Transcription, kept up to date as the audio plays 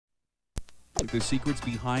with the secrets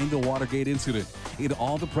behind the Watergate incident in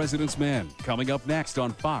All the President's Men, coming up next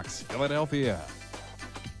on Fox Philadelphia.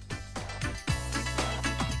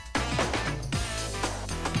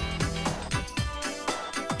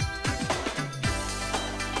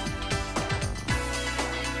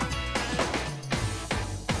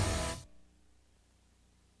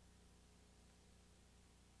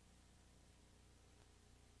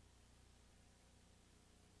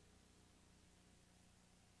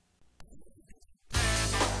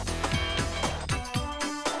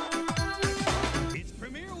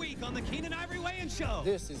 Keenan, Ivory, Wayans show.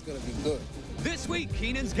 This is going to be good. This week,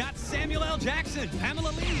 Keenan's got Samuel L. Jackson, Pamela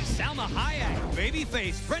Lee, Salma Hayek,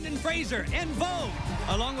 Babyface, Brendan Fraser, and Vogue,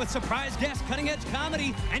 along with surprise guest cutting-edge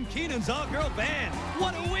comedy and Keenan's all-girl band.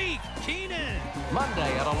 What a week, Keenan!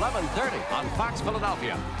 Monday at 11:30 on Fox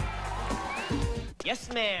Philadelphia.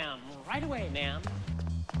 Yes, ma'am. Right away, ma'am.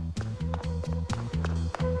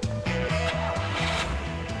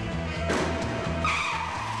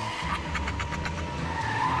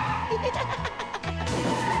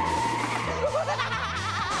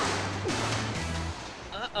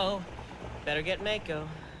 Uh-oh. Better get Maaco.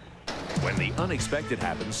 When the unexpected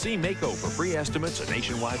happens, see Maaco for free estimates, a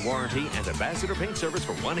nationwide warranty, and Ambassador paint service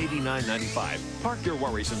for $189.95. Park your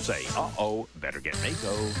worries and say, uh-oh, better get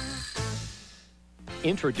Maaco.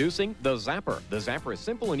 Introducing the Zapper. The Zapper is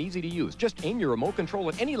simple and easy to use. Just aim your remote control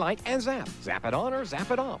at any light and zap. Zap it on or zap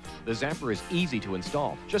it off. The Zapper is easy to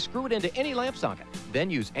install. Just screw it into any lamp socket. Then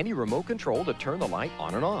use any remote control to turn the light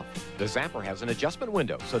on and off. The Zapper has an adjustment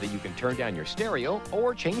window so that you can turn down your stereo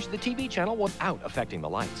or change the TV channel without affecting the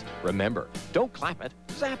lights. Remember, don't clap it,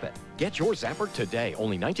 zap it. Get your Zapper today.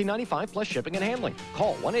 Only $19.95 plus shipping and handling.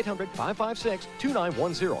 Call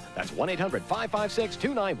 1-800-556-2910. That's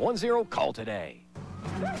 1-800-556-2910. Call today.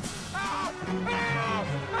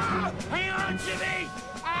 Hang on, Jimmy!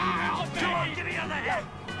 George, get me on the head!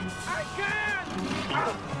 I can't!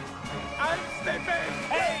 I'm slipping!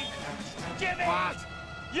 Hey, Jimmy! What?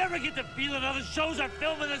 You ever get the feeling other shows are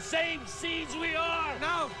filming the same scenes we are?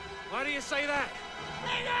 No! Why do you say that?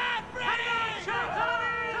 Hang on, Freddy!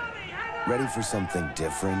 Hang on! Ready for something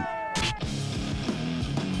different?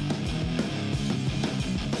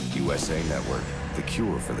 USA Network, the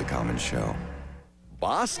cure for the common show.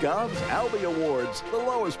 Boscov's Albee Awards. The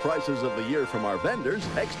lowest prices of the year from our vendors.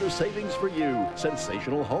 Extra savings for you.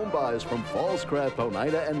 Sensational home buys from Fallscraft,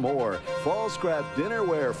 Oneida, and more. Fallscraft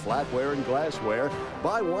dinnerware, flatware, and glassware.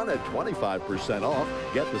 Buy one at 25% off.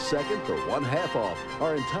 Get the second for ½ off.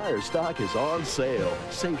 Our entire stock is on sale.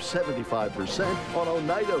 Save 75% on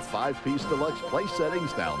Oneida 5-piece deluxe place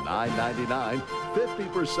settings, now $9.99.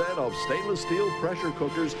 50% off stainless steel pressure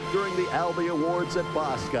cookers during the Albee Awards at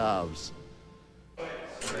Boscov's.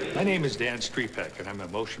 My name is Dan Strepek, and I'm a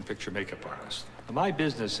motion picture makeup artist. My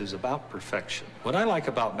business is about perfection. What I like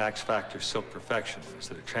about MaxFactor Silk Perfection is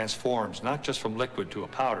that it transforms not just from liquid to a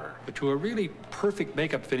powder, but to a really perfect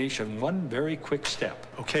makeup finish in one very quick step.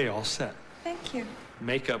 Okay, all set. Thank you.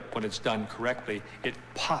 Makeup, when it's done correctly, it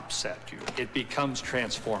pops at you. It becomes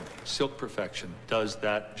transforming. Silk Perfection does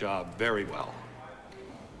that job very well.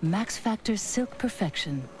 MaxFactor Silk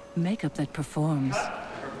Perfection. Makeup that performs.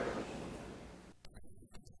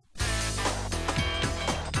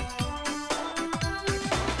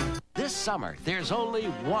 This summer, there's only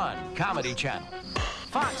one comedy channel.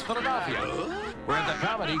 Fox Philadelphia, where the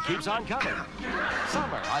comedy keeps on coming.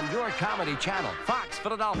 Summer on your comedy channel, Fox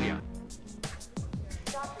Philadelphia.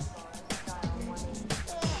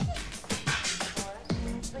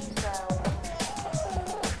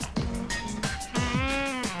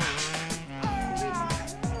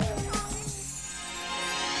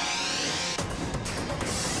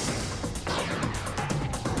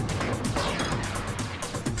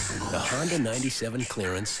 The Honda 97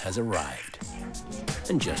 clearance has arrived.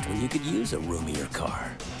 And just when you could use a roomier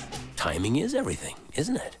car. Timing is everything,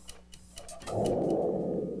 isn't it?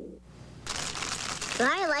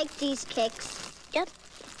 I like these Kix. Yep.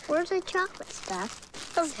 Where's the chocolate stuff?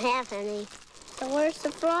 Doesn't have any. So where's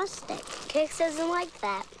the frosting? Kix doesn't like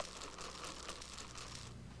that.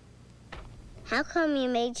 How come you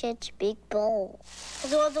made such a big bowl?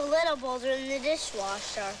 Because all the little bowls are in the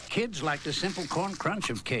dishwasher. Kids like the simple corn crunch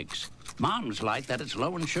of Kix. Moms like that it's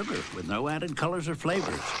low in sugar with no added colors or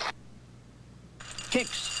flavors.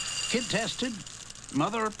 Kix, kid tested,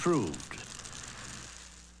 mother approved.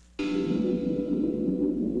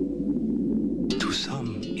 To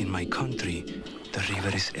some in my country, the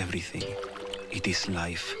river is everything. It is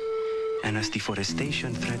life. And as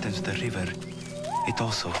deforestation threatens the river, it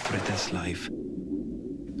also threatens life.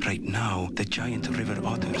 Right now, the giant river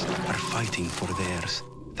otters are fighting for theirs.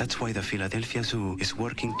 That's why the Philadelphia Zoo is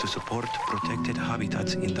working to support protected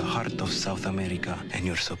habitats in the heart of South America, and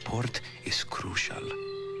your support is crucial.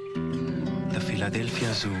 The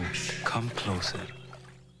Philadelphia Zoo, come closer.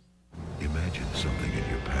 Imagine something in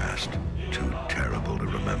your past, too terrible to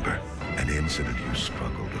remember. An incident you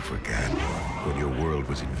struggle to forget. When your world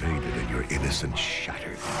was invaded and your innocence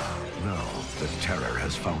shattered. Now, the terror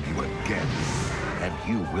has found you again. And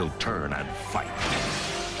you will turn and fight.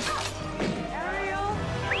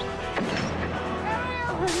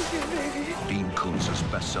 Dean Koontz's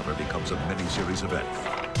bestseller becomes a miniseries event.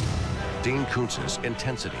 Dean Koontz's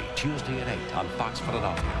Intensity, Tuesday at 8 on Fox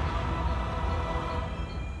Philadelphia.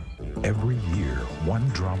 Every year, one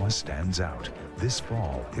drama stands out. This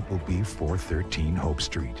fall, it will be 413 Hope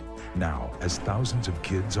Street. Now, as thousands of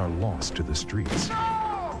kids are lost to the streets,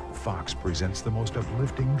 Fox presents the most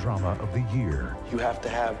uplifting drama of the year. You have to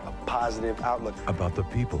have a positive outlook. About the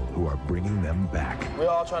people who are bringing them back. We're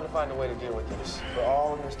all trying to find a way to deal with this. We're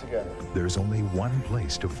all in this together. There's only one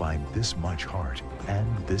place to find this much heart and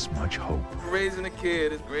this much hope. Raising a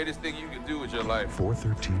kid is the greatest thing you can do with your life.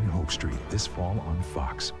 413 Hope Street, this fall on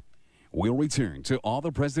Fox. We'll return to All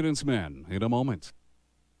the President's Men in a moment.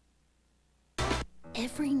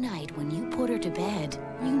 Every night when you put her to bed,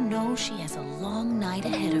 you know she has a long night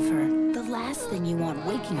ahead of her. The last thing you want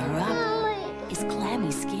waking her up is clammy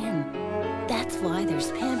skin. That's why there's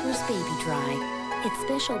Pampers Baby Dry. Its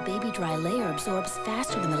special Baby Dry layer absorbs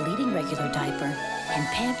faster than the leading regular diaper. And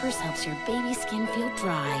Pampers helps your baby skin feel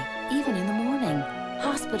dry, even in the morning.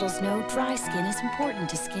 Hospitals know dry skin is important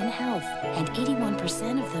to skin health, and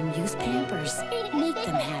 81% of them use Pampers. Make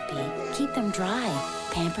them happy. Keep them dry.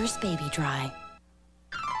 Pampers Baby Dry.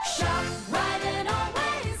 Shop Rite and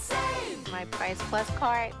always save. My Price Plus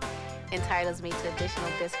card entitles me to additional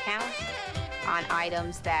discounts on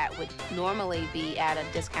items that would normally be at a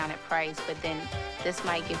discounted price, but then this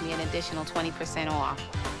might give me an additional 20% off.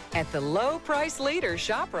 At the low price leader,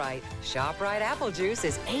 ShopRite. ShopRite apple juice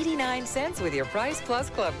is 89 cents with your Price Plus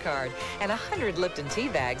Club card, and 100 Lipton tea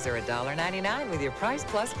bags are $1.99 with your Price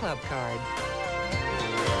Plus Club card.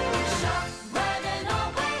 ShopRite and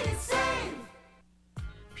always save.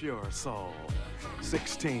 Pure soul.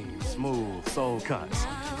 16 smooth soul cuts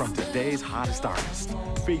from today's hottest artists,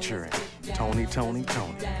 featuring Tony,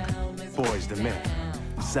 Boys to Men,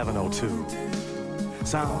 702,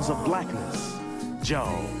 Sounds of Blackness,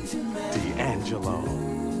 Joe, D'Angelo,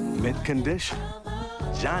 Mint Condition,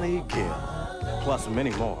 Johnny Gill, plus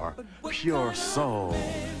many more. Pure Soul,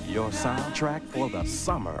 your soundtrack for the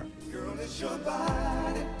summer.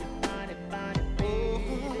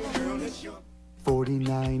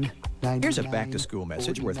 Here's a back-to-school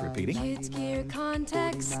message worth repeating. Kids gear,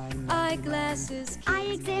 contacts, eyeglasses, eye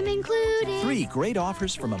exam included. 3 great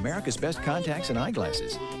offers from America's best contacts and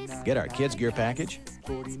eyeglasses. Get our kids gear package,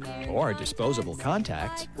 or disposable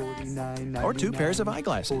contacts, or 2 pairs of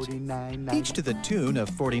eyeglasses, each to the tune of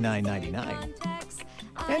 $49.99.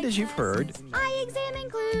 And as you've heard, Eye exam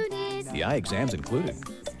included. the eye exam's included.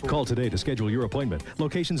 Call today to schedule your appointment.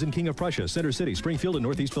 Locations in King of Prussia, Center City, Springfield, and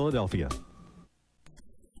Northeast Philadelphia.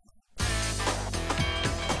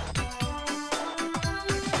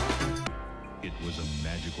 It was a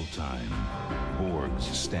magical time. Borg's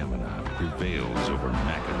stamina prevails over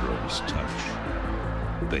McEnroe's touch.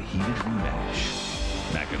 The heated rematch.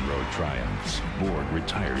 McEnroe triumphs. Borg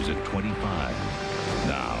retires at 25.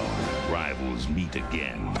 Now, rivals meet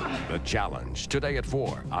again. The Challenge, today at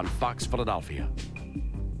 4 on Fox Philadelphia.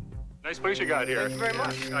 Nice place you got here. Thank you very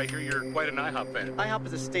much. I hear you're quite an IHOP fan. IHOP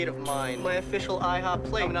is a state of mind. My official IHOP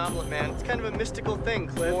plate. I'm an omelet man. It's kind of a mystical thing,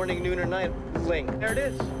 Cliff. Morning, noon, or night. Link. There it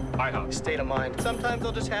is. IHOP. State of mind. Sometimes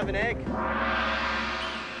I'll just have an egg.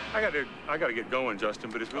 I gotta get going, Justin,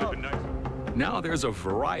 but it's really been nice. Now there's a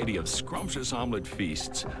variety of scrumptious omelet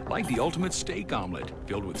feasts, like the ultimate steak omelet,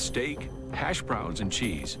 filled with steak, hash browns, and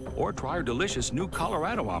cheese. Or try our delicious new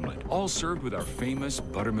Colorado omelet, all served with our famous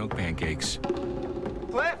buttermilk pancakes.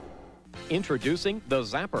 Cliff! Introducing the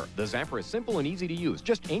Zapper. The Zapper is simple and easy to use.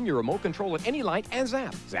 Just aim your remote control at any light and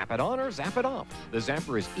zap. Zap it on or zap it off. The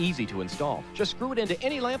Zapper is easy to install. Just screw it into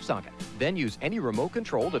any lamp socket. Then use any remote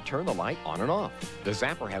control to turn the light on and off. The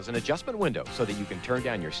Zapper has an adjustment window so that you can turn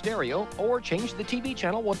down your stereo or change the TV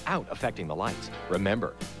channel without affecting the lights.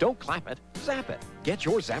 Remember, don't clap it, zap it. Get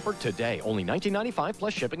your Zapper today. Only $19.95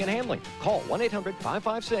 plus shipping and handling. Call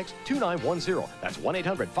 1-800-556-2910. That's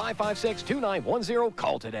 1-800-556-2910.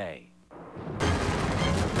 Call today.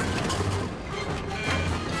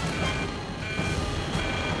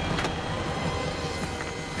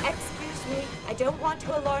 Excuse me, I don't want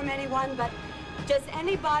to alarm anyone, but does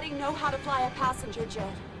anybody know how to fly a passenger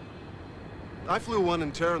jet? I flew one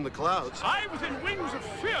in terror in the clouds. I was in Wings of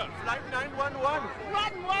Fear. Flight 911.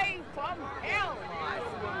 Runway from hell.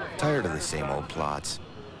 Tired of the same old plots.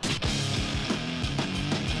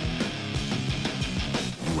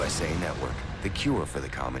 USA Network, the cure for the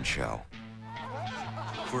common show.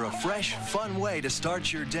 For a fresh, fun way to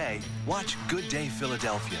start your day, watch Good Day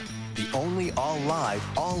Philadelphia, the only all-live,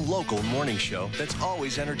 all-local morning show that's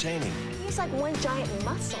always entertaining. He's like one giant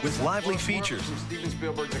muscle. With lively features, Steven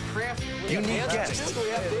Spielberg's a craft. unique guests,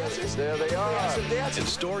 There they are. and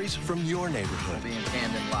stories from your neighborhood. Being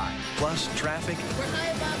tandem live. Plus traffic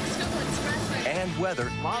and weather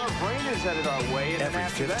A lot of rain is headed our way. And every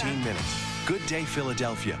 15 minutes. Good Day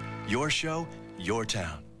Philadelphia, your show, your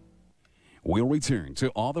town. We'll return to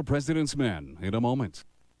All the President's Men in a moment.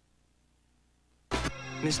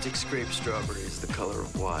 Mystic Scrape Strawberry is the color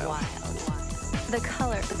of wild. The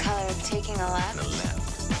color of taking a left.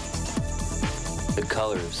 The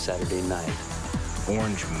color of Saturday night.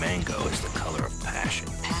 Orange mango is the color of passion.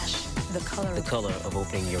 The color of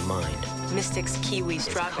opening your mind. Mystic's Kiwi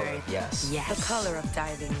Strawberry. Yes. The color of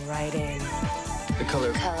diving right in. The color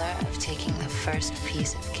of taking the first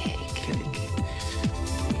piece of cake.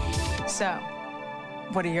 So,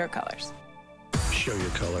 what are your colors? Show your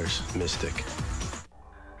colors, Mystic.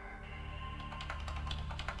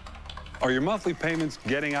 Are your monthly payments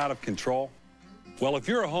getting out of control? Well, if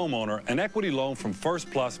you're a homeowner, an equity loan from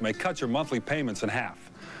First Plus may cut your monthly payments in half.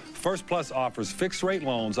 First Plus offers fixed-rate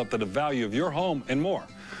loans up to the value of your home and more,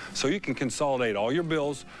 so you can consolidate all your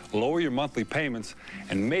bills, lower your monthly payments,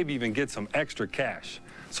 and maybe even get some extra cash.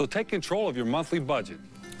 So take control of your monthly budget.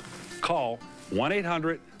 Call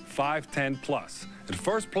 1-800-510-PLUS. At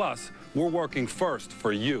First Plus, we're working first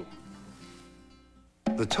for you.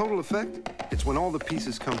 The total effect, it's when all the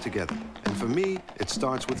pieces come together. And for me, it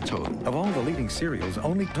starts with Total. Of all the leading cereals,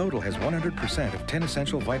 only Total has 100% of 10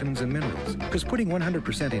 essential vitamins and minerals. Because putting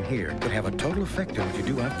 100% in here would have a total effect on what you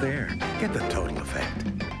do out there. Get the total effect.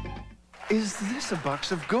 Is this a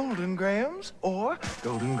box of Golden Grahams or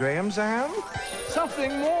Golden Grahams and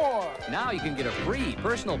Something more. Now you can get a free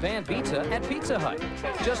personal pan pizza at Pizza Hut.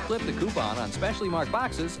 Just clip the coupon on specially marked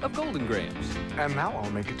boxes of Golden Grahams. And now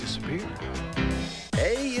I'll make it disappear.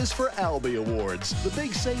 A is for Albie Awards, the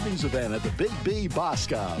big savings event at the Big B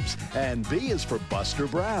Boscov's. And B is for Buster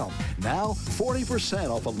Brown. Now, 40%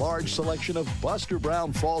 off a large selection of Buster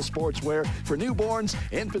Brown fall sportswear for newborns,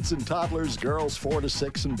 infants and toddlers, girls 4 to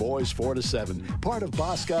 6 and boys 4 to 7. Part of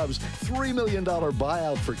Boscov's $3 million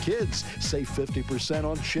buyout for kids. Save 50%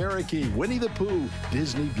 on Cherokee, Winnie the Pooh,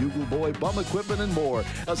 Disney, Bugle Boy, bum equipment, and more.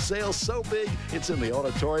 A sale so big, it's in the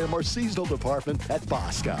auditorium or seasonal department at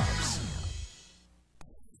Boscov's.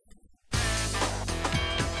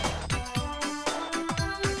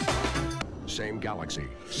 Same galaxy,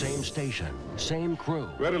 same station, same crew.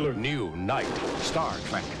 Red alert. New night. Star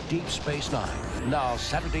Trek Deep Space Nine. Now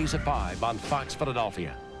Saturdays at 5 on Fox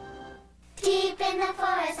Philadelphia. Deep in the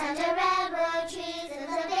forest under redwood trees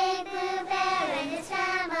lives a big blue bear and his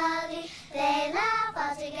family. They laugh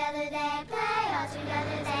all together, they play all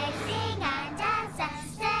together, they sing and dance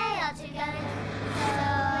and stay all together.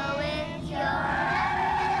 So if you're ever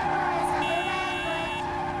in the forest under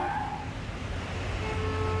redwood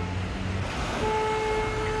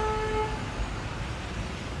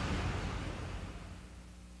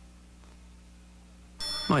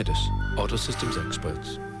Midas, Auto Systems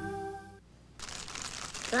experts.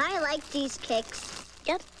 I like these Kix.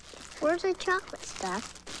 Yep. Where's the chocolate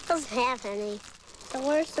stuff? Doesn't have any. So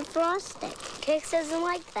where's the frosting? Kix doesn't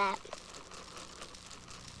like that.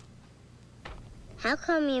 How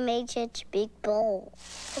come you made such a big bowl?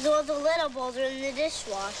 Because all the little bowls are in the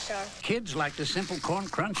dishwasher. Kids like the simple corn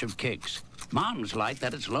crunch of Kix. Moms like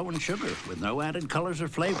that it's low in sugar with no added colors or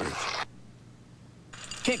flavors.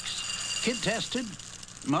 Kix, kid tested,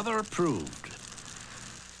 mother approved.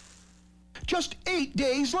 Just 8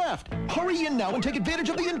 days left. Hurry in now and take advantage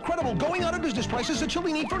of the incredible going out of business prices at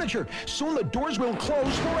Cellini Furniture. Soon the doors will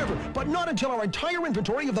close forever, but not until our entire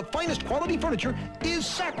inventory of the finest quality furniture is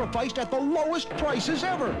sacrificed at the lowest prices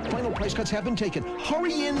ever. Final price cuts have been taken.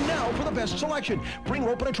 Hurry in now for the best selection. Bring or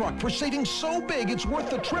open a truck for savings so big it's worth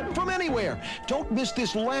the trip from anywhere. Don't miss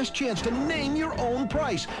this last chance to name your own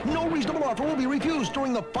price. No reasonable offer will be refused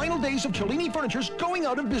during the final days of Cellini Furniture's going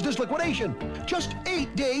out of business liquidation. Just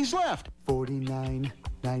 8 days left.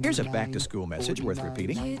 Here's a back-to-school message worth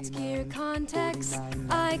repeating. Kids gear, contacts,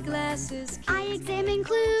 eyeglasses, eye exam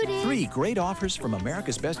included. 3 great offers from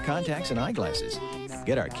America's best contacts and eyeglasses.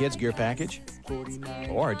 Get our kids gear package,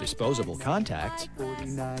 or disposable contacts,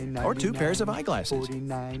 or 2 pairs of eyeglasses,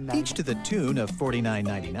 each to the tune of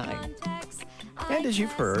 $49.99. And as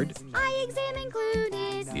you've heard, eye exam included.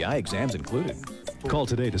 the eye exam's included. Call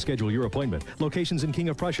today to schedule your appointment. Locations in King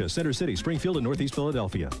of Prussia, Center City, Springfield, and Northeast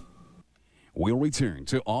Philadelphia. We'll return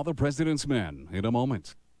to All the President's Men in a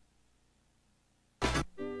moment.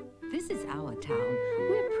 This is our town.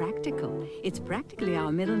 We're practical. It's practically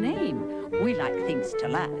our middle name. We like things to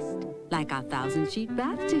last. Like our 1,000-sheet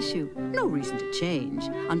bath tissue. No reason to change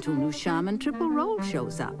until new Charmin Triple Roll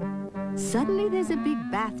shows up. Suddenly there's a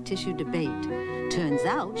big bath tissue debate. Turns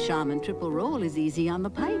out Charmin Triple Roll is easy on the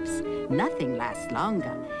pipes. Nothing lasts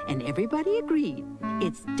longer. And everybody agreed.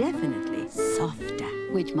 It's definitely softer.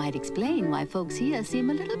 Which might explain why folks here seem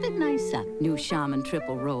a little bit nicer. New Charmin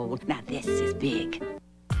Triple Roll. Now this is big.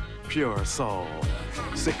 Pure soul.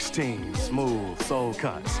 16 smooth soul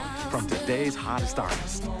cuts from today's hottest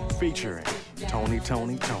artists. Featuring Tony.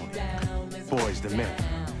 Boys II Men,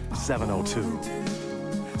 702.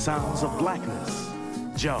 Sounds of Blackness,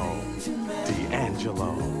 Joe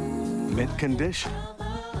D'Angelo. Mint Condition,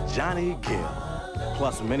 Johnny Gill.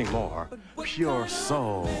 Plus many more. Pure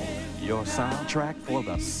soul. Your soundtrack for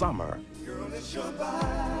the summer.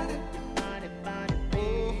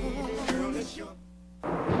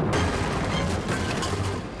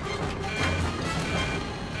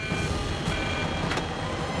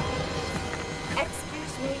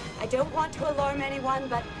 I don't want to alarm anyone,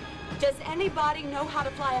 but does anybody know how to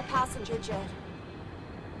fly a passenger jet?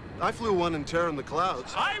 I flew one in Terror in the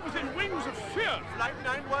Clouds. I was in Wings of Fear, Flight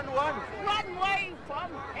 911. Runway from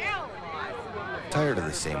hell. Tired of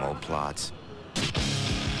the same old plots?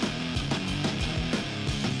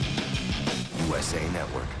 USA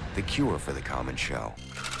Network, the cure for the common show.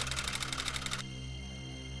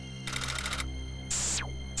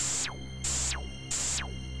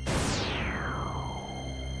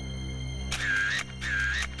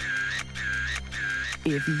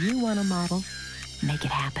 If you want a model, make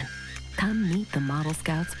it happen. Come meet the Model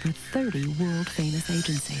Scouts for 30 world-famous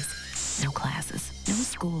agencies. No classes, no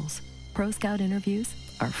schools. Pro Scout interviews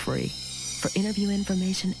are free. For interview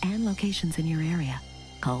information and locations in your area,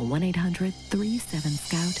 call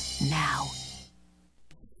 1-800-37-SCOUT now.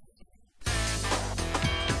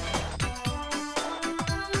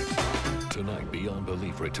 Tonight, Beyond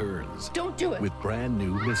Belief returns. Don't do it. With brand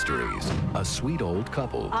new mysteries. A sweet old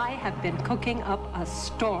couple I have been cooking up a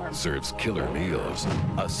storm. serves killer meals.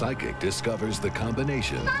 A psychic discovers the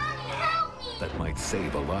combination that might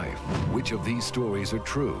save a life. Which of these stories are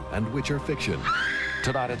true and which are fiction?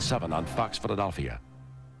 Tonight at 7 on Fox Philadelphia.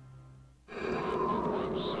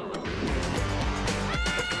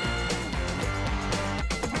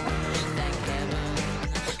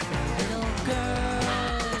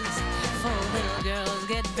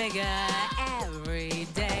 Bigger every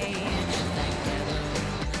day. Thank heaven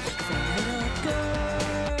for little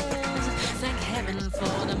girls. Thank heaven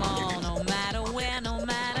for them all, no matter where, no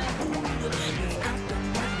matter who. Without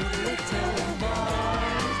them, what do little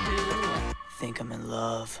boys do? Think I'm in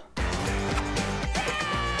love.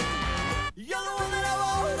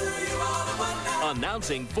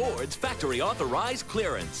 Announcing Ford's factory authorized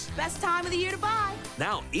clearance. Best time of the year to buy.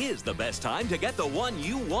 Now is the best time to get the one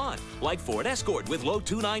you want. Like Ford Escort with low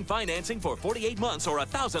 2.9 financing for 48 months or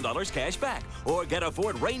 $1,000 cash back. Or get a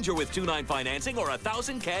Ford Ranger with 2.9 financing or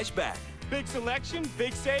 $1,000 cash back. Big selection,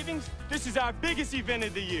 big savings. This is our biggest event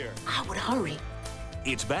of the year. I would hurry.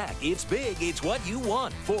 It's back, it's big, it's what you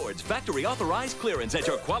want. Ford's factory authorized clearance at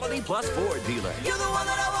your Quality Plus Ford dealer. You're the one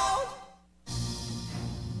that I want.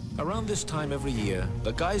 Around this time every year,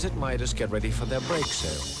 the guys at Midas get ready for their brake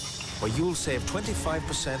sale, where you'll save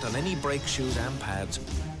 25% on any brake shoes and pads,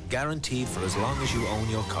 guaranteed for as long as you own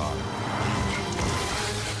your car.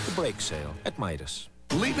 The brake sale at Midas.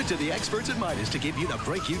 Leave it to the experts at Midas to give you the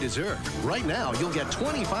break you deserve. Right now, you'll get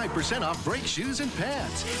 25% off brake shoes and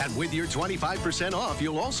pads. And with your 25% off,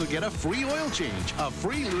 you'll also get a free oil change, a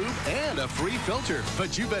free lube, and a free filter.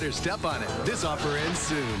 But you better step on it. This offer ends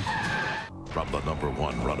soon. From the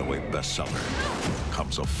 #1 runaway bestseller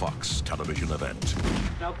comes a Fox television event.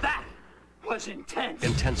 Now that was intense.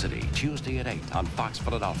 Intensity, Tuesday at 8 on Fox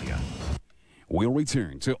Philadelphia. We'll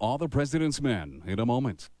return to All the President's Men in a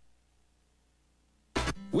moment.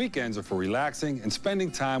 Weekends are for relaxing and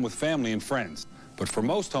spending time with family and friends. But for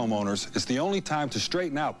most homeowners, it's the only time to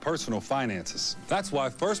straighten out personal finances. That's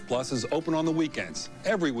why First Plus is open on the weekends,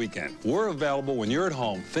 every weekend. We're available when you're at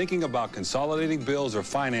home thinking about consolidating bills or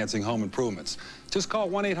financing home improvements. Just call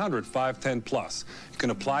 1-800-510-PLUS. You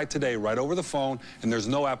can apply today right over the phone, and there's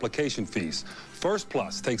no application fees. First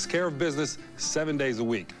Plus takes care of business 7 days a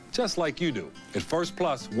week, just like you do. At First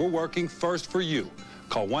Plus, we're working first for you.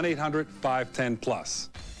 Call 1-800-510-PLUS.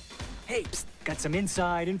 Hey, psst, Got some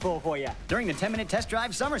inside info for you. During the 10-minute test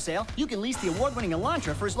drive summer sale, you can lease the award-winning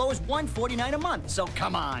Elantra for as low as $149 a month. So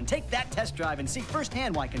come on, take that test drive and see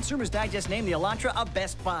firsthand why Consumers Digest named the Elantra a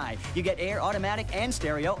best buy. You get air, automatic, and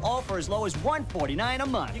stereo, all for as low as $149 a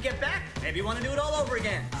month. You get back, maybe you want to do it all over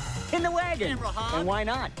again. In the wagon. And why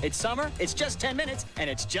not? It's summer, it's just 10 minutes, and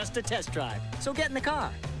it's just a test drive. So get in the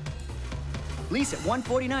car. Lease at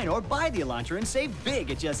 $149 or buy the Elantra and save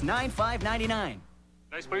big at just $95.99.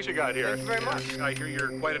 Nice place you got here. Thank you very much. I hear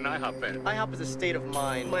you're quite an IHOP fan. IHOP is a state of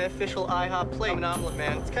mind. My official IHOP plate. I'm an omelet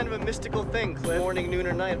man. It's kind of a mystical thing, Cliff. Morning, noon,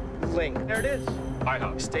 or night. Link. There it is.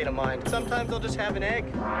 IHOP. State of mind. Sometimes I'll just have an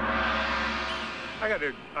egg. I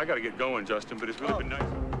gotta get going, Justin, but it's really been nice.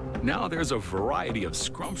 Now there's a variety of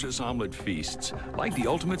scrumptious omelet feasts, like the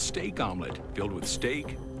ultimate steak omelet, filled with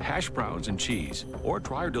steak, hash browns, and cheese. Or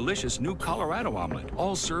try our delicious new Colorado omelet,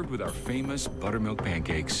 all served with our famous buttermilk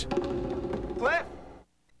pancakes. Cliff!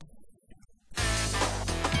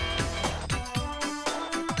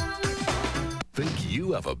 Think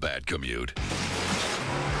you have a bad commute?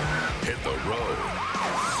 Hit the road.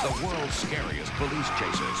 The world's scariest police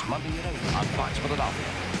chases, Monday at 8 on Fox Philadelphia.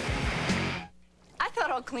 I thought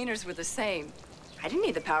all cleaners were the same. I didn't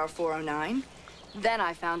need the Power 409. Then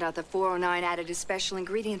I found out that 409 added a special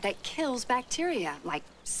ingredient that kills bacteria, like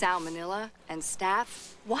salmonella and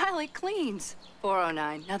staph, while it cleans.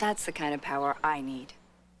 409, now that's the kind of power I need.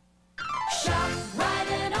 Shop right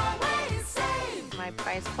and always save. My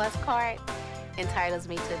Price Plus card entitles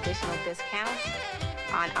me to additional discounts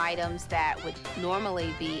on items that would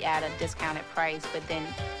normally be at a discounted price, but then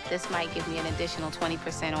this might give me an additional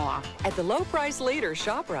 20% off. At the low price leader,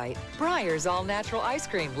 Rite, Breyer's all-natural ice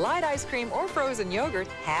cream, light ice cream, or frozen yogurt,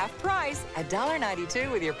 half price,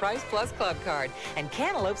 $1.92 with your Price Plus Club card. And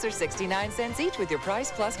cantaloupes are 69 cents each with your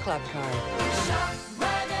Price Plus Club card. Shop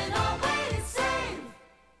right and always save.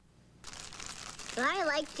 I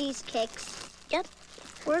like these Kix. Yep.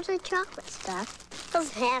 Where's the chocolate stuff?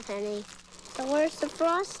 Doesn't have any. So where's the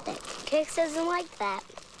frosting? Kix doesn't like that.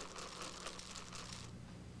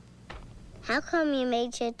 How come you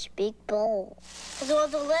made such big bowls? Because all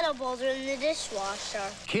the little bowls are in the dishwasher.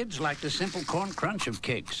 Kids like the simple corn crunch of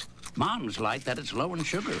Kix. Moms like that it's low in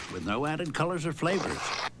sugar with no added colors or flavors.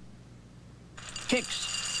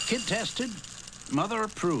 Kix, kid tested, mother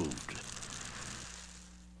approved.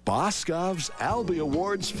 Boscov's Albee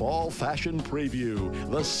Awards Fall Fashion Preview.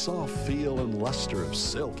 The soft feel and luster of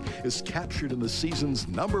silk is captured in the season's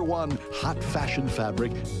 #1 hot fashion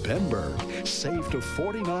fabric, Bemberg. Save to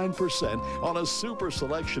 49% on a super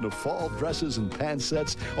selection of fall dresses and pant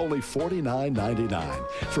sets, only $49.99.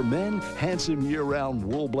 For men, handsome year-round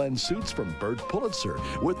wool blend suits from Bert Pulitzer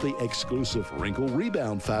with the exclusive wrinkle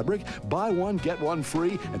rebound fabric. Buy one, get one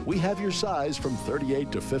free, and we have your size from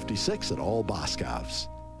 38 to 56 at all Boscovs.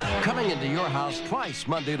 Coming into your house twice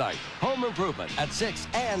Monday night. Home Improvement at 6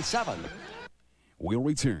 and 7. We'll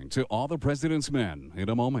return to All the President's Men in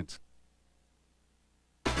a moment.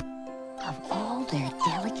 Of all their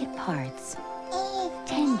delicate parts,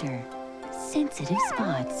 tender, sensitive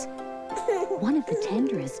spots, one of the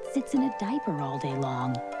tenderest sits in a diaper all day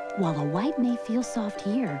long. While a wipe may feel soft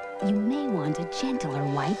here, you may want a gentler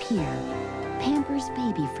wipe here. Pampers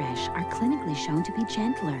Baby Fresh are clinically shown to be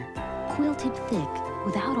gentler, quilted thick,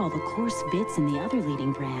 without all the coarse bits in the other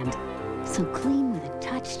leading brand. So clean with a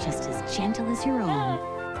touch just as gentle as your own.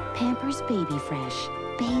 Pampers Baby Fresh.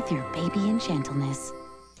 Bathe your baby in gentleness.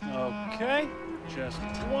 Okay, just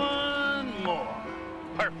one more.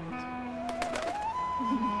 Perfect.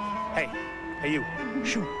 Hey, you.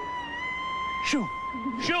 Shoot. Shoot.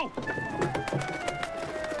 Shoot!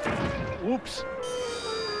 Whoops.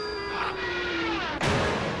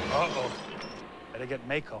 Uh-oh. Better get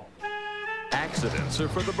Maaco. Accidents are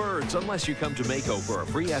for the birds unless you come to Maaco for a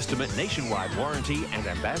free estimate, nationwide warranty, and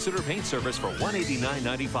ambassador paint service for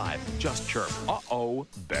 $189.95. Just chirp. Uh-oh,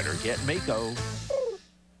 better get Maaco.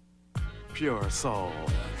 Pure soul.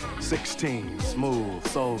 16 smooth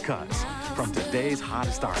soul cuts from today's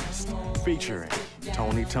hottest artists. Featuring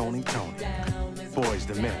Tony. Boys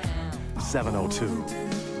the Men, 702.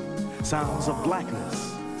 Sounds of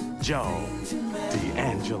Blackness, Joe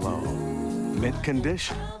D'Angelo. Mint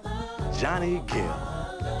Condition, Johnny Gill,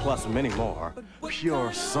 plus many more.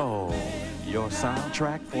 Pure Soul, your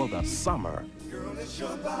soundtrack for the summer.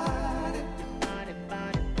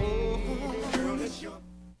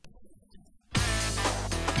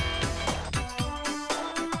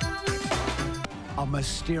 A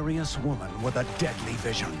mysterious woman with a deadly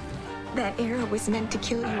vision. That arrow was meant to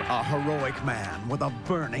kill you. A heroic man with a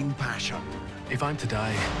burning passion. If I'm to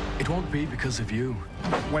die, it won't be because of you.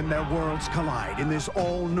 When their worlds collide in this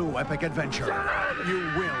all-new epic adventure, you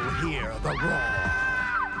will hear the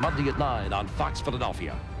roar. Monday at 9 on Fox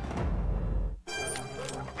Philadelphia.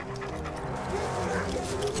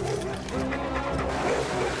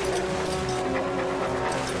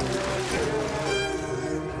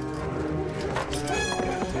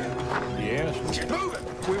 Yes. Move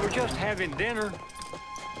it! We were just having dinner.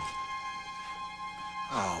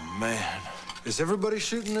 Oh, man. Is everybody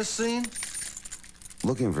shooting this scene?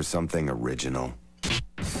 Looking for something original.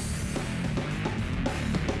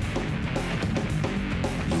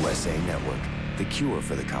 USA Network, the cure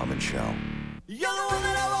for the common show.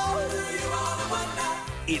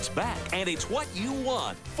 It's back, and it's what you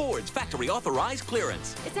want. Ford's factory authorized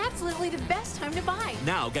clearance. It's absolutely the best time to buy.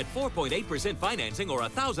 Now get 4.8% financing or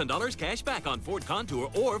 $1,000 cash back on Ford Contour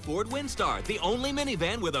or Ford Windstar, the only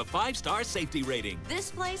minivan with a 5-star safety rating.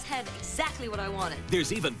 This place had exactly what I wanted.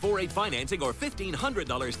 There's even 4.8 financing or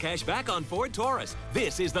 $1,500 cash back on Ford Taurus.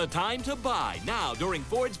 This is the time to buy. Now during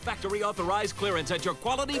Ford's factory authorized clearance at your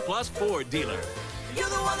Quality Plus Ford dealer. You're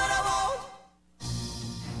the one that I want.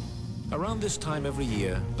 Around this time every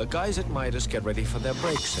year, the guys at Midas get ready for their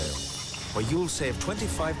brake sale, where you'll save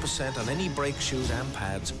 25% on any brake shoes and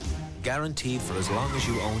pads, guaranteed for as long as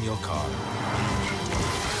you own your car.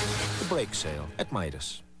 The brake sale at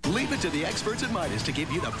Midas. Leave it to the experts at Midas to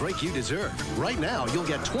give you the brake you deserve. Right now, you'll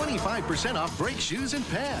get 25% off brake shoes and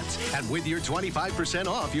pads. And with your 25%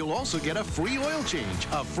 off, you'll also get a free oil change,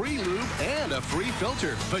 a free lube, and a free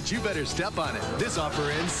filter. But you better step on it. This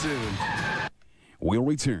offer ends soon. We'll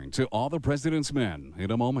return to All the President's Men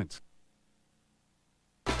in a moment.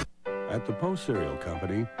 At the Post Cereal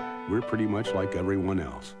Company, we're pretty much like everyone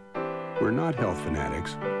else. We're not health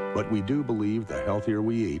fanatics, but we do believe the healthier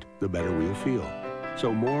we eat, the better we'll feel.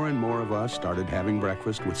 So more and more of us started having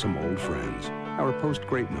breakfast with some old friends, our Post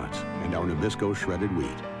Grape Nuts and our Nabisco shredded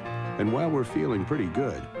wheat. And while we're feeling pretty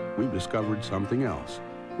good, we've discovered something else.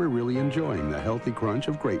 We're really enjoying the healthy crunch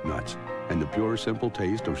of grape nuts and the pure, simple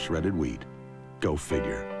taste of shredded wheat. Go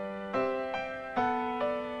figure.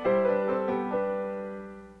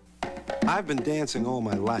 I've been dancing all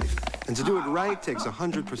my life, and to do it right takes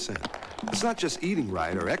 100%. It's not just eating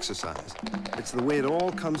right or exercise. It's the way it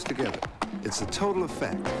all comes together. It's the total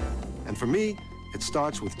effect. And for me, it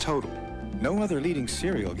starts with Total. No other leading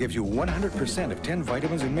cereal gives you 100% of 10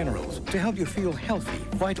 vitamins and minerals to help you feel healthy,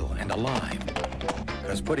 vital, and alive.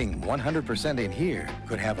 Because putting 100% in here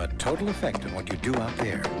could have a total effect on what you do out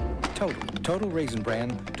there. Total Raisin Bran,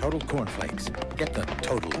 Total Cornflakes. Get the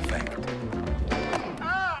total effect.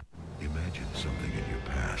 Imagine something in your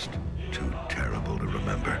past too terrible to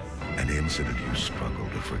remember. An incident you struggle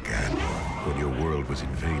to forget. When your world was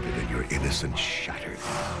invaded and your innocence shattered.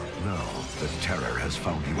 Now, the terror has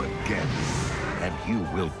found you again. And you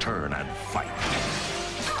will turn and fight.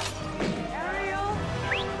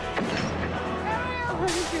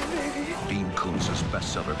 Dean Koontz's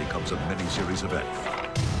bestseller becomes a miniseries event.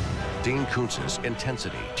 Dean Koontz's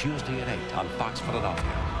Intensity, Tuesday at 8 on Fox Philadelphia.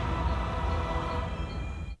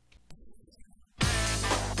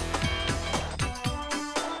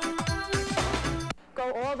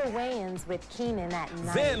 Go all the Wayans with Keenan at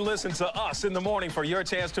night. Then listen to us in the morning for your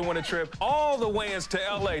chance to win a trip all the Wayans to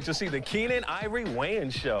L.A. to see the Keenan Ivory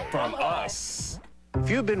Wayans show from us. If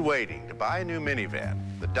you've been waiting to buy a new minivan,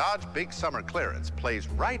 the Dodge Big Summer Clearance plays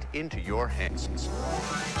right into your hands.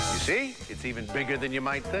 You see, it's even bigger than you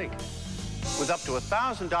might think. With up to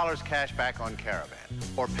 $1,000 cash back on Caravan,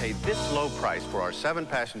 or pay this low price for our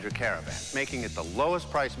 7-passenger Caravan, making it the lowest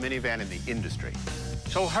priced minivan in the industry.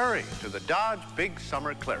 So hurry to the Dodge Big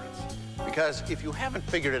Summer Clearance, because if you haven't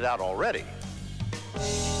figured it out already,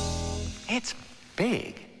 it's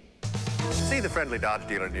big. See the friendly Dodge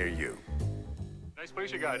dealer near you. Nice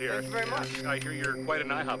place you got here. Thank you very much. I hear you're quite an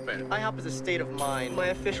IHOP fan. IHOP is a state of mind. My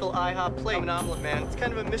official IHOP plate. I'm an omelet man. It's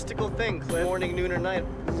kind of a mystical thing, Cliff. Morning, noon, or night.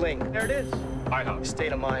 Link. There it is. IHOP.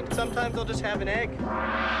 State of mind. Sometimes I'll just have an egg.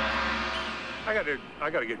 I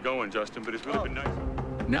gotta get going, Justin, but it's really been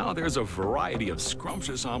nice. Now there's a variety of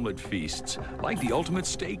scrumptious omelet feasts, like the ultimate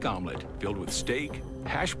steak omelet, filled with steak,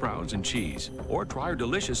 hash browns, and cheese. Or try our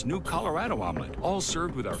delicious new Colorado omelet, all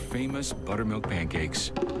served with our famous buttermilk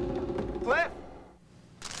pancakes. Cliff!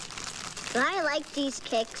 I like these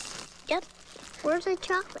Kix. Yep. Where's the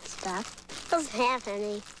chocolate stuff? Doesn't have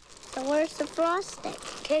any. So where's the frosting?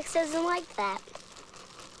 Kix doesn't like that.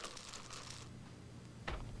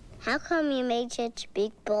 How come you made such a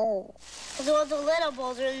big bowl? Because all the little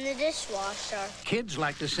bowls are in the dishwasher. Kids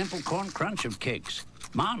like the simple corn crunch of Kix.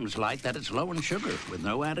 Moms like that it's low in sugar with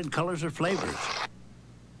no added colors or flavors.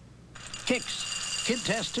 Kix, kid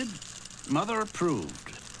tested, Mother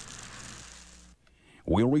approved.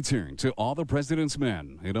 We'll return to All the President's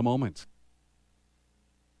Men in a moment.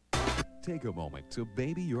 Take a moment to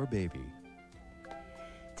baby your baby.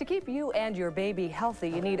 To keep you and your baby healthy,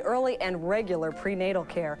 you need early and regular prenatal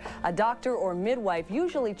care. A doctor or midwife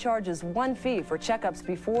usually charges one fee for checkups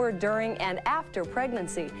before, during, and after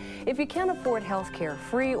pregnancy. If you can't afford health care,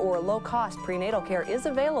 free or low-cost prenatal care is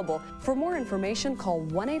available. For more information, call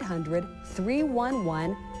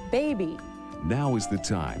 1-800-311-BABY. Now is the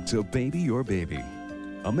time to baby your baby.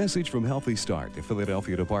 A message from Healthy Start, the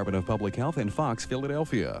Philadelphia Department of Public Health, and Fox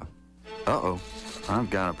Philadelphia. Uh-oh, I've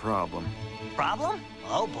got a problem. Problem?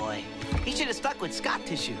 Oh boy, he should have stuck with Scott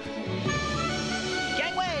tissue.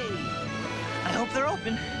 Gangway! I hope they're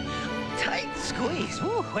open. Tight squeeze.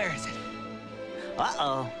 Ooh, where is it?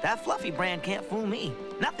 Uh-oh, that fluffy brand can't fool me.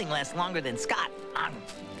 Nothing lasts longer than Scott.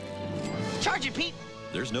 Charge it, Pete.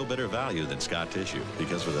 There's no better value than Scott tissue,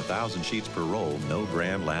 because with 1,000 sheets per roll, no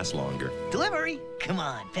brand lasts longer. Delivery? Come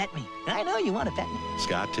on, pet me. I know you want to pet me.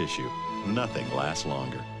 Scott tissue, nothing lasts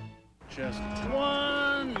longer. Just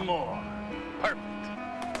one more. Perfect.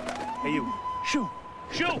 Hey, you. Shoo!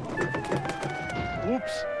 Shoo!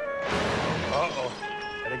 Whoops. Uh-oh.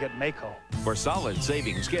 Better get Maaco. For solid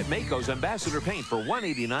savings, get Maaco's Ambassador Paint for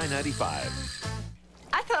 $189.95.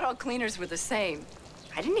 I thought all cleaners were the same.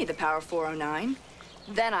 I didn't need the Power 409.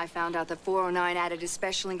 Then I found out that 409 added a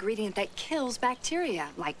special ingredient that kills bacteria,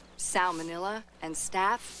 like salmonella and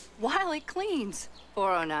staph, while it cleans.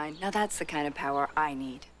 409. Now that's the kind of power I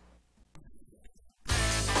need.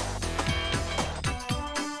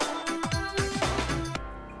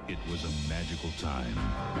 It was a magical time.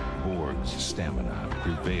 Borg's stamina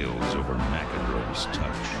prevails over McEnroe's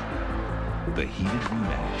touch. The heated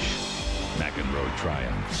rematch. McEnroe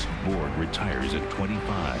triumphs. Borg retires at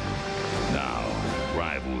 25. Now,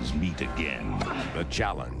 rivals meet again. The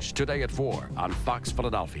Challenge, today at 4 on Fox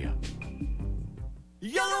Philadelphia.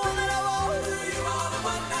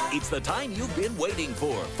 It's the time you've been waiting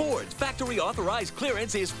for. Ford's factory authorized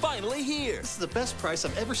clearance is finally here. This is the best price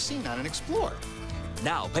I've ever seen on an Explorer.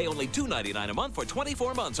 Now pay only $299 a month for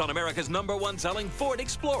 24 months on America's #1 selling Ford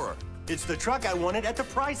Explorer. It's the truck I wanted at the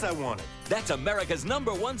price I wanted. That's America's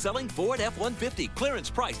 #1 selling Ford F-150. Clearance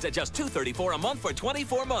priced at just $234 a month for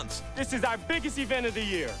 24 months. This is our biggest event of the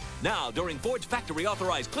year. Now during Ford's factory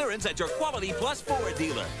authorized clearance at your Quality Plus Ford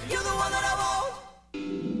dealer. You're the one that I want.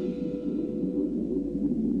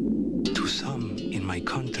 To some in my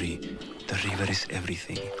country, the river is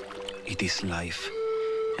everything. It is life.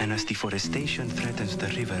 And as deforestation threatens the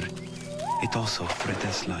river, it also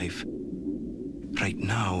threatens life. Right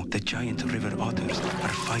now, the giant river otters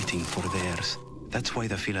are fighting for theirs. That's why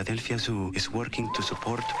the Philadelphia Zoo is working to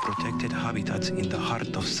support protected habitats in the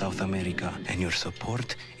heart of South America, and your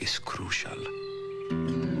support is crucial.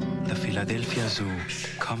 The Philadelphia Zoo,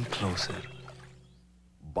 come closer.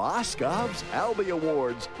 Boscov's Albee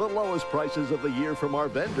Awards, the lowest prices of the year from our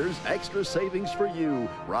vendors, extra savings for you.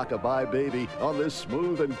 Rockabye baby on this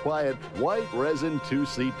smooth and quiet white resin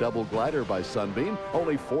 2-seat double glider by Sunbeam,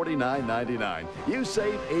 only $49.99. You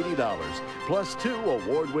save $80, plus 2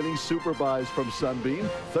 award-winning super buys from Sunbeam,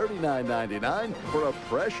 $39.99 for a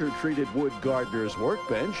pressure-treated wood gardener's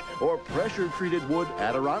workbench or pressure-treated wood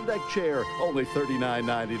Adirondack chair, only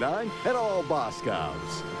 $39.99 at all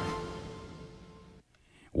Boscov's.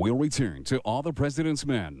 We'll return to All the President's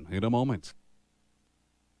Men in a moment.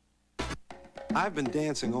 I've been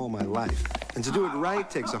dancing all my life, and to do it right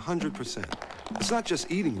takes 100%. It's not just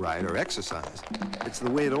eating right or exercise. It's the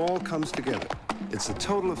way it all comes together. It's the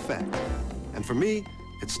total effect. And for me,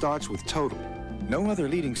 it starts with Total. No other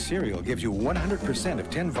leading cereal gives you 100% of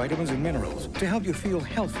 10 vitamins and minerals to help you feel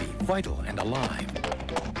healthy, vital, and alive.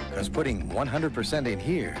 Because putting 100% in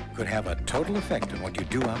here could have a total effect on what you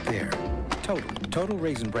do out there. Total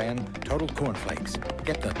Raisin Bran, Total Cornflakes.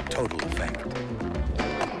 Get the total effect.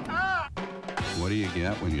 What do you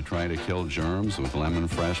get when you try to kill germs with lemon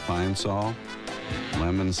fresh pine sol?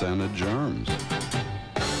 Lemon-scented germs.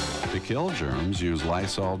 To kill germs, use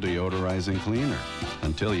Lysol deodorizing cleaner.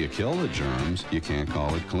 Until you kill the germs, you can't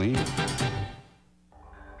call it clean.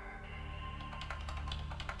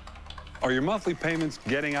 Are your monthly payments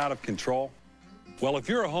getting out of control? Well, if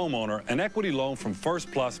you're a homeowner, an equity loan from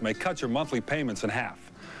First Plus may cut your monthly payments in half.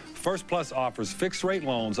 First Plus offers fixed-rate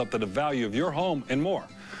loans up to the value of your home and more,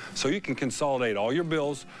 so you can consolidate all your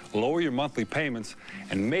bills, lower your monthly payments,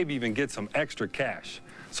 and maybe even get some extra cash.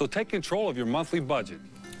 So take control of your monthly budget.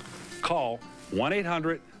 Call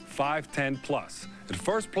 1-800-510-PLUS. At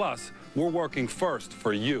First Plus, we're working first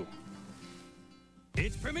for you.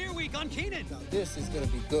 It's premiere week on Keenan. Now this is gonna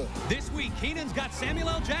be good. This week, Keenan's got Samuel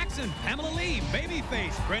L. Jackson, Pamela Lee,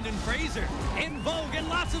 Babyface, Brendan Fraser, In Vogue, and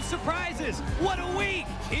lots of surprises. What a week,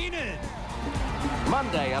 Keenan!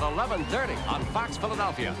 Monday at 11:30 on Fox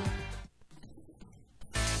Philadelphia.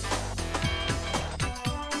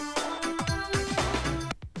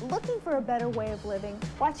 Looking for a better way of living?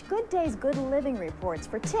 Watch Good Day's Good Living Reports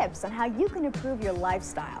for tips on how you can improve your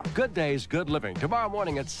lifestyle. Good Day's Good Living, tomorrow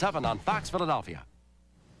morning at 7 on Fox Philadelphia.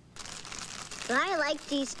 I like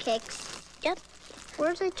these Kix. Yep.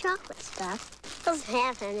 Where's the chocolate stuff? Doesn't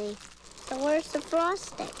have any. So where's the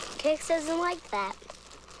frosting? Kix isn't like that.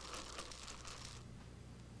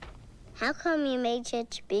 How come you made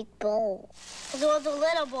such a big bowl? Because all the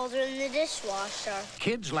little bowls are in the dishwasher.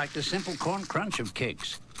 Kids like the simple corn crunch of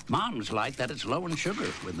Kix. Moms like that it's low in sugar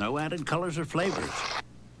with no added colors or flavors.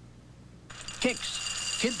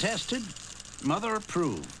 Kix, kid tested, mother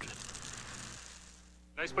approved.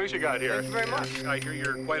 Nice place you got here. Thank you very much. I hear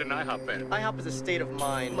you're quite an IHOP fan. IHOP is a state of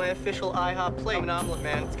mind. My official IHOP plate. I'm an omelet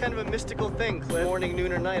man. It's kind of a mystical thing, Cliff. Morning,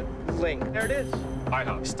 noon, or night. Link. There it is.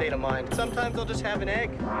 IHOP. State of mind. Sometimes I'll just have an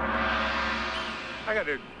egg. I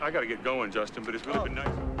gotta get going, Justin, but it's really been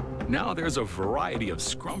nice. Now there's a variety of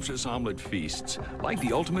scrumptious omelet feasts, like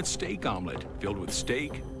the ultimate steak omelet, filled with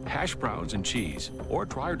steak, hash browns, and cheese. Or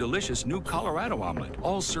try our delicious new Colorado omelet,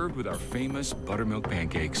 all served with our famous buttermilk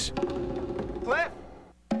pancakes. Cliff!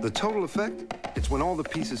 The total effect, it's when all the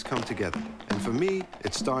pieces come together. And for me,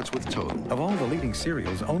 it starts with Total. Of all the leading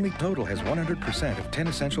cereals, only Total has 100% of 10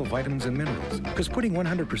 essential vitamins and minerals. Because putting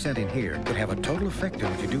 100% in here could have a total effect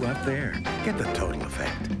on what you do out there. Get the total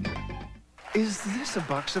effect. Is this a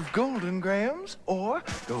box of Golden Grahams or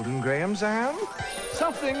Golden Grahams and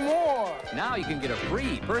something more? Now you can get a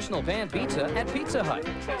free personal pan pizza at Pizza Hut.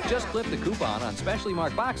 Just clip the coupon on specially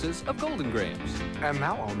marked boxes of Golden Grahams. And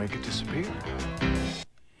now I'll make it disappear.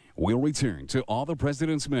 We'll return to All the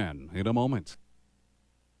President's Men in a moment.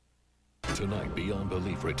 Tonight, Beyond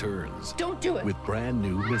Belief returns. Don't do it. With brand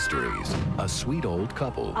new mysteries. A sweet old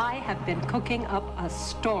couple I have been cooking up a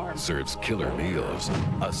storm. serves killer meals.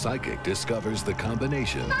 A psychic discovers the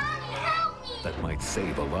combination that might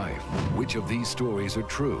save a life. Which of these stories are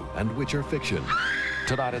true and which are fiction?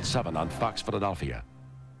 Tonight at 7 on Fox Philadelphia.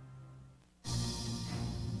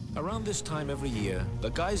 Around this time every year, the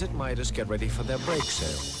guys at Midas get ready for their brake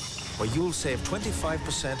sale, where you'll save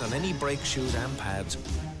 25% on any brake shoes and pads,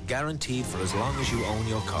 guaranteed for as long as you own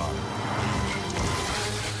your car.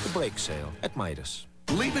 The brake sale at Midas.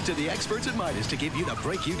 Leave it to the experts at Midas to give you the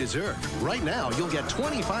brake you deserve. Right now, you'll get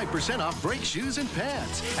 25% off brake shoes and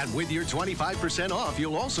pads. And with your 25% off,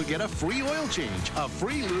 you'll also get a free oil change, a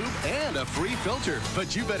free lube, and a free filter.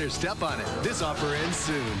 But you better step on it. This offer ends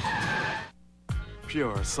soon.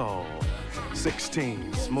 Pure soul.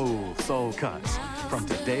 16 smooth soul cuts from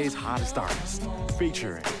today's hottest artists.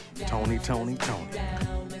 Featuring Tony,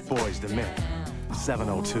 Boys II Men,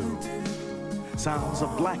 702. Sounds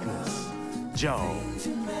of Blackness, Joe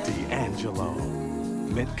D'Angelo.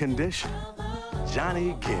 Mint Condition,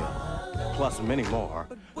 Johnny Gill. Plus many more.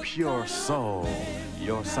 Pure soul.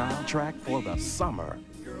 Your soundtrack for the summer.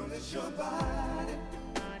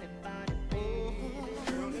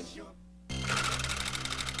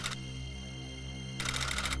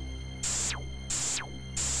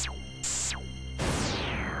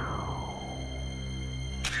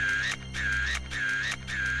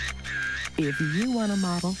 If you want a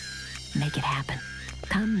model, make it happen.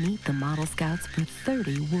 Come meet the Model Scouts for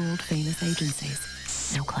 30 world-famous agencies.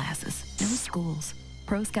 No classes, no schools.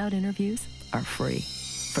 Pro Scout interviews are free.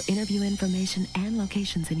 For interview information and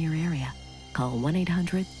locations in your area, call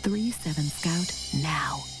 1-800-37-SCOUT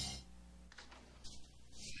now.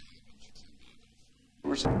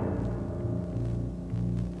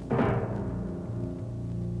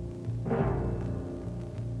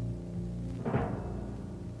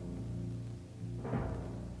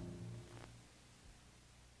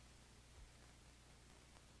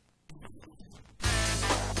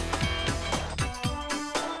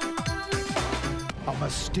 A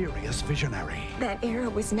mysterious visionary. That arrow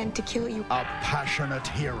was meant to kill you. A passionate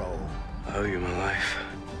hero. I owe you my life.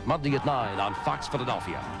 Monday at 9 on Fox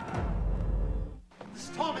Philadelphia. The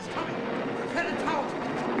storm is coming. Prepare to tower.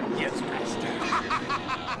 Yes, Master.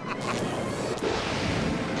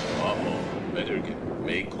 Uh-oh. Better get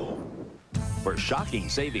Maaco. For shocking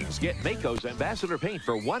savings, get Maaco's Ambassador Paint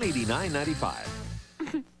for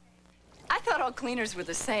 $189.95. I thought all cleaners were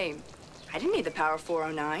the same. I didn't need the Power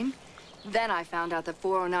 409. Then I found out that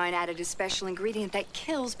 409 added a special ingredient that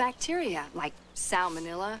kills bacteria, like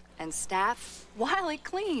salmonella and staph, while it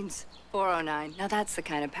cleans. 409, now that's the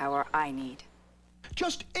kind of power I need.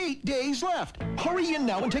 Just 8 days left. Hurry in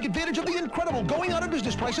now and take advantage of the incredible going out of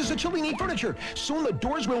business prices at Cellini Furniture. Soon the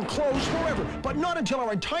doors will close forever, but not until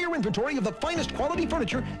our entire inventory of the finest quality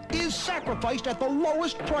furniture is sacrificed at the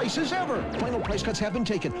lowest prices ever. Final price cuts have been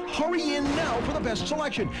taken. Hurry in now for the best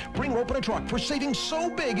selection. Bring rope and a truck for savings so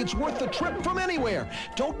big it's worth the trip from anywhere.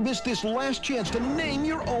 Don't miss this last chance to name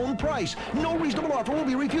your own price. No reasonable offer will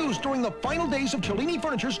be refused during the final days of Cellini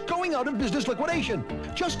Furniture's going out of business liquidation.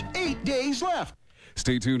 Just 8 days left.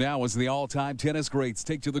 Stay tuned now as the all-time tennis greats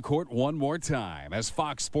take to the court one more time as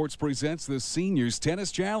Fox Sports presents the Seniors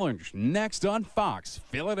Tennis Challenge, next on Fox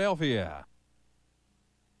Philadelphia.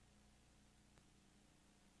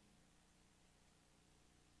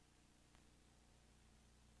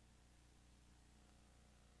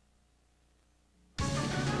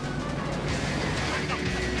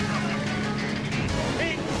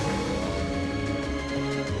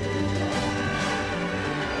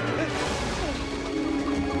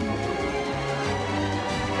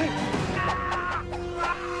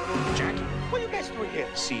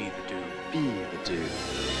 See the dude. Be the dude.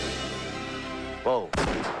 Whoa.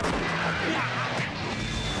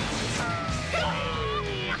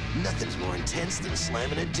 Nothing's more intense than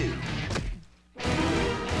slamming a dude.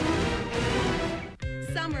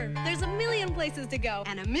 Summer, there's a million places to go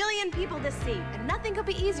and a million people to see. And nothing could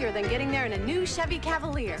be easier than getting there in a new Chevy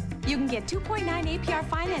Cavalier. You can get 2.9 APR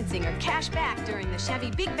financing or cash back during the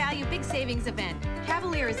Chevy Big Value Big Savings event.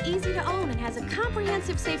 Cavalier is easy to own and has a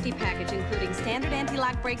comprehensive safety package including standard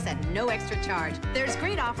anti-lock brakes at no extra charge. There's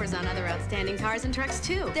great offers on other outstanding cars and trucks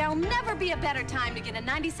too. There'll never be a better time to get a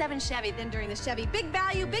 97 Chevy than during the Chevy Big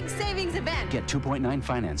Value Big Savings event. Get 2.9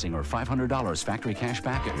 financing or $500 factory cash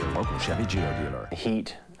back at your local Chevy Geo dealer. The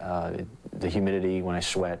heat, the humidity, when I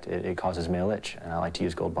sweat, it causes male itch, and I like to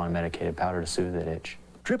use Gold Bond medicated powder to soothe that itch.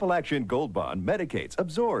 Triple Action Gold Bond medicates,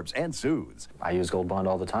 absorbs, and soothes. I use Gold Bond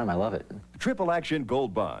all the time. I love it. Triple Action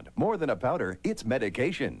Gold Bond. More than a powder, it's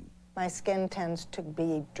medication. My skin tends to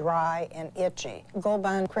be dry and itchy. Gold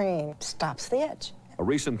Bond cream stops the itch. A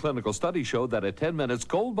recent clinical study showed that at 10 minutes,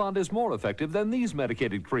 Gold Bond is more effective than these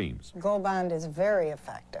medicated creams. Gold Bond is very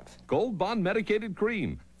effective. Gold Bond medicated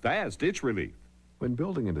cream. Fast itch relief. When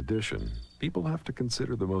building an addition, people have to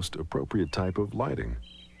consider the most appropriate type of lighting.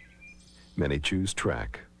 Many choose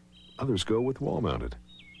track. Others go with wall-mounted.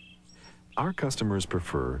 Our customers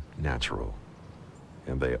prefer natural,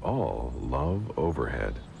 and they all love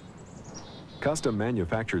overhead. Custom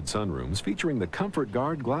manufactured sunrooms featuring the Comfort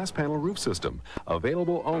Guard glass panel roof system,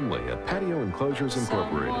 available only at Patio Enclosures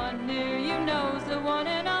Incorporated. Someone near you knows the one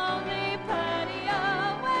and only Patio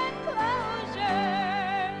Enclosures.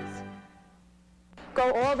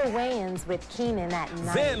 Go all the Wayans with Keenan at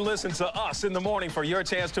night. Then listen to us in the morning for your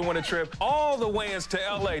chance to win a trip all the Wayans to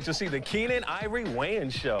L.A. to see the Keenan Ivory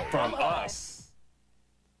Wayans show from us.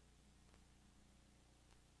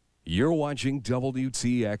 You're watching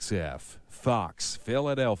WTXF, Fox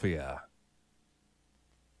Philadelphia.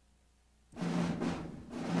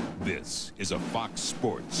 This is a Fox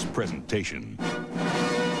Sports presentation.